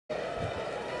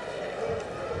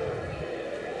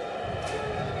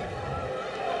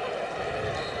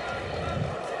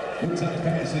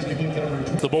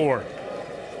The board.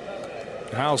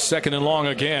 Now 2nd and long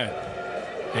again.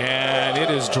 And it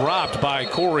is dropped by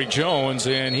Corey Jones,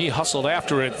 and he hustled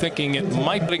after it, thinking it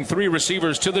might bring 3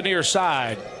 receivers to the near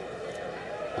side.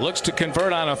 Looks to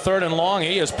convert on a 3rd and long.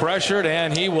 He is pressured,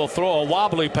 and he will throw a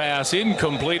wobbly pass,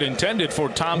 incomplete, intended for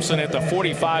Thompson at the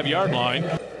 45-yard line.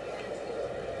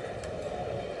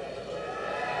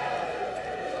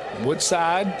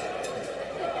 Woodside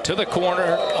to the corner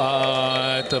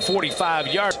at the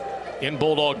 45-yard in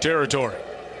Bulldog territory.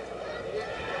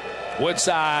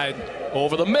 Woodside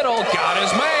over the middle, got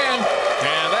his man,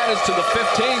 and that is to the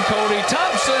 15. Cody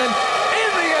Thompson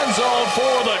in the end zone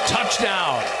for the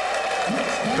touchdown.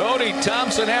 Cody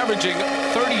Thompson averaging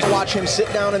 30. Watch him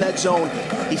sit down in that zone.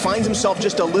 He finds himself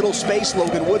just a little space.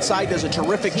 Logan Woodside does a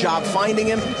terrific job finding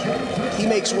him. He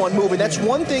makes one move, and that's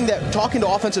one thing that, talking to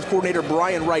offensive coordinator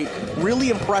Brian Wright, really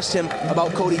impressed him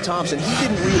about Cody Thompson. He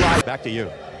didn't realize. Back to you.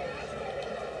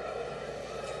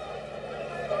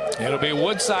 It'll be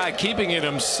Woodside keeping it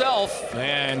himself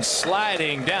and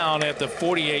sliding down at the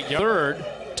 48-yard.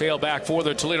 Tailback for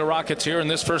the Toledo Rockets here in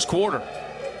this first quarter.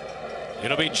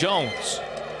 It'll be Jones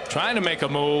trying to make a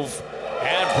move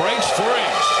and breaks free.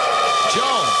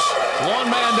 Jones, one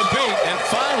man to beat, and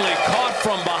finally caught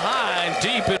from behind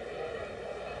deep in.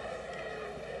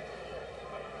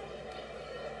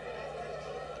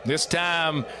 This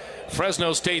time,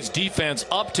 Fresno State's defense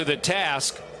up to the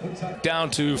task, down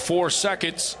to 4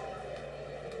 seconds.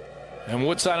 And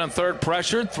Woodside on 3rd,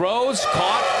 pressured, throws,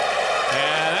 caught,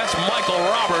 and that's Michael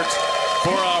Roberts for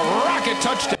a rocket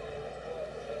touchdown.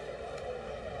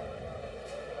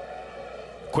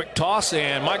 Quick toss,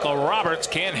 and Michael Roberts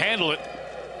can't handle it.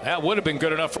 That would have been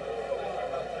good enough.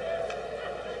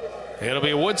 It'll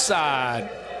be Woodside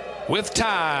with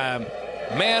time,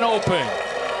 man open.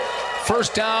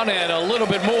 1st down and a little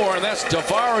bit more, and that's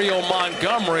Davario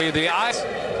Montgomery. The eyes.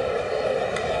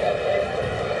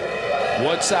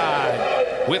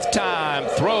 Woodside with time,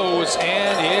 throws,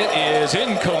 and it is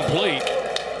incomplete.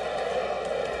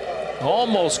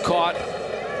 Almost caught.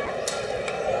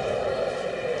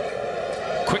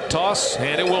 Quick toss,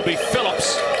 and it will be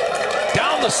Phillips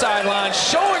down the sideline,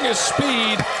 showing his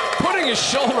speed, putting his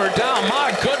shoulder down.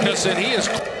 My goodness, and he is.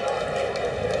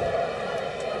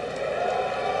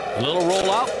 A little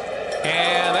rollout,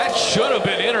 and that should have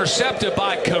been intercepted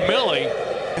by Camilli.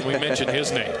 We mentioned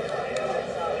his name.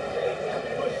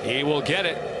 He will get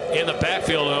it in the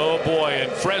backfield. Oh boy,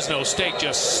 and Fresno State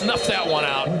just snuffed that one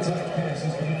out.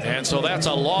 And so that's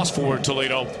a loss for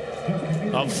Toledo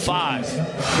of 5.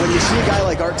 When you see a guy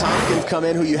like Art Tompkins come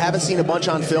in, who you haven't seen a bunch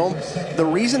on film, the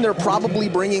reason they're probably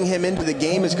bringing him into the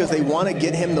game is because they want to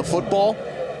get him the football.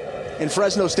 And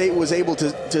Fresno State was able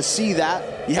to see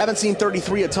that. You haven't seen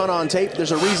 33 a ton on tape.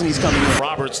 There's a reason he's coming in.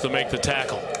 Roberts to make the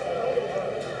tackle.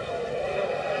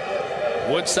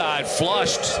 Woodside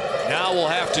flushed. Now we'll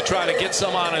have to try to get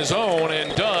some on his own,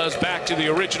 and does, back to the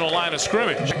original line of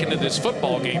scrimmage. Back into this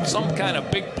football game. Some kind of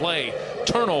big play.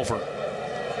 Turnover.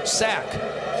 Sack.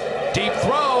 Deep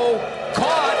throw.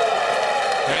 Caught.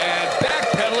 And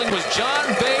backpedaling was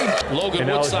John Bay. Logan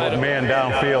Woodside. Man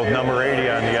downfield, number 80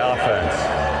 on the offense.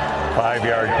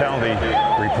 5-yard penalty.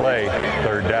 Replay.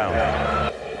 3rd down.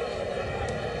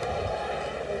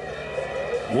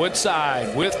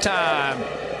 Woodside with time.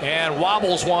 And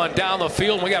wobbles one down the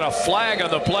field. We got a flag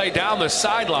on the play down the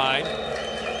sideline.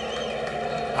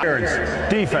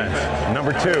 Defense,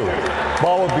 number 2.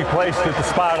 Ball would be placed at the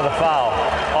spot of the foul.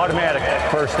 Automatic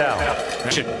 1st down.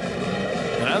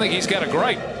 And I think he's got a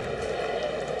great.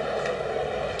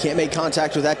 Can't make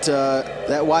contact with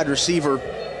that wide receiver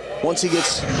once he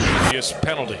gets. His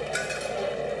penalty.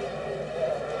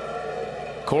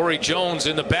 Corey Jones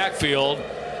in the backfield,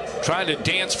 trying to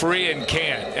dance free and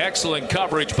can't. Excellent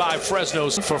coverage by Fresno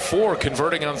for 4,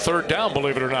 converting on 3rd down,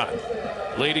 believe it or not.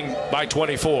 Leading by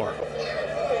 24.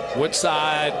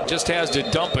 Woodside just has to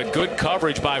dump it. Good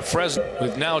coverage by Fresno,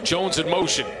 with now Jones in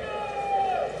motion.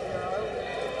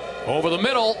 Over the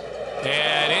middle,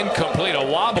 and incomplete. A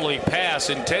wobbly pass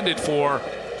intended for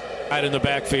right in the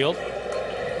backfield.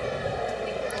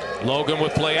 Logan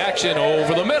with play action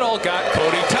over the middle. Got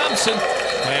Cody Thompson,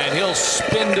 and he'll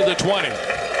spin to the 20.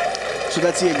 So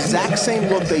that's the exact same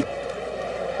look they.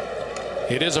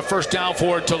 It is a 1st down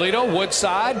for Toledo.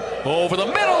 Woodside over the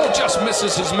middle, just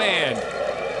misses his man.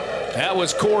 That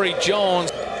was Corey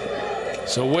Jones.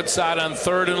 So Woodside on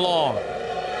 3rd and long.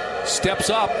 Steps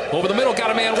up over the middle,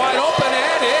 got a man wide open,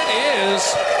 and it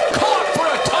is caught for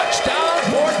a touchdown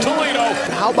for Toledo.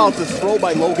 How about the throw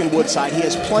by Logan Woodside? He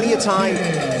has plenty of time.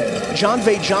 John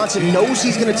Vay Johnson knows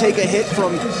he's going to take a hit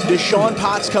from Deshaun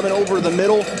Potts coming over the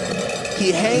middle.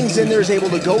 He hangs in there, is able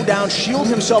to go down, shield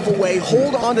himself away,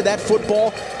 hold on to that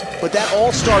football, but that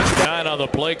all starts with 9 on the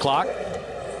play clock.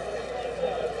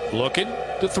 Looking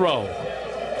to throw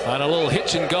on a little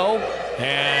hitch and go,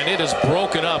 and it is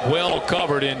broken up, well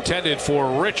covered, intended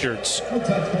for Richards.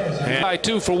 And by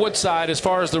 2 for Woodside as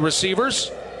far as the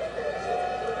receivers.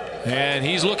 And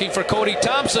he's looking for Cody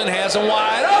Thompson, has him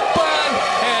wide open,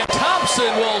 and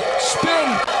Thompson will spin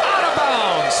out of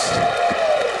bounds.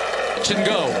 Hitch and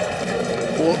go.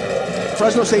 Well,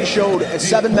 Fresno State showed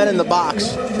 7 men in the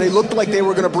box. They looked like they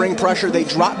were going to bring pressure. They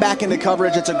dropped back into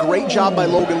coverage. It's a great job by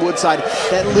Logan Woodside.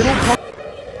 That little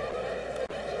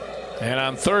and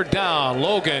on 3rd down,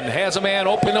 Logan has a man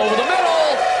open over the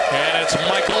middle, and it's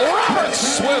Michael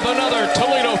Roberts with another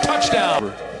Toledo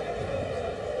touchdown.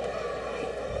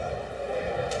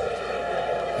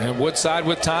 And Woodside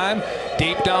with time,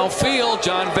 deep downfield.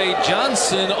 John Vay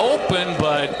Johnson open,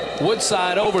 but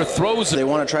Woodside overthrows it. They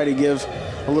want to try to give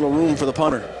a little room for the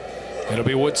punter. It'll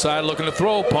be Woodside looking to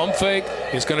throw. Pump fake.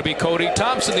 It's going to be Cody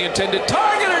Thompson, the intended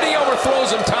target, and he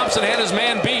overthrows him. Thompson had his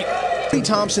man beat. Cody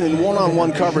Thompson in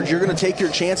one-on-one coverage, you're going to take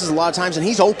your chances a lot of times, and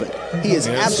he's open. He is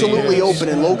absolutely open,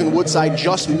 and Logan Woodside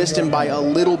just missed him by a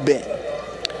little bit.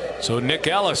 So Nick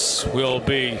Ellis will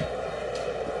be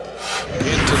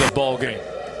into the ball game.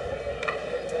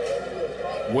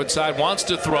 Woodside wants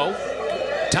to throw.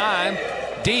 Time,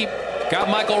 deep, got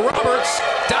Michael Roberts,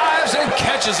 dives and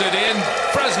catches it in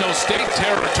Fresno State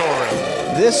territory.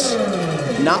 This,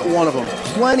 not one of them.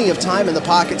 Plenty of time in the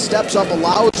pocket, steps up,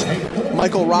 allows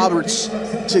Michael Roberts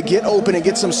to get open and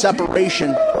get some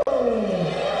separation.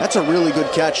 That's a really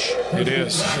good catch. It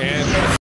is. And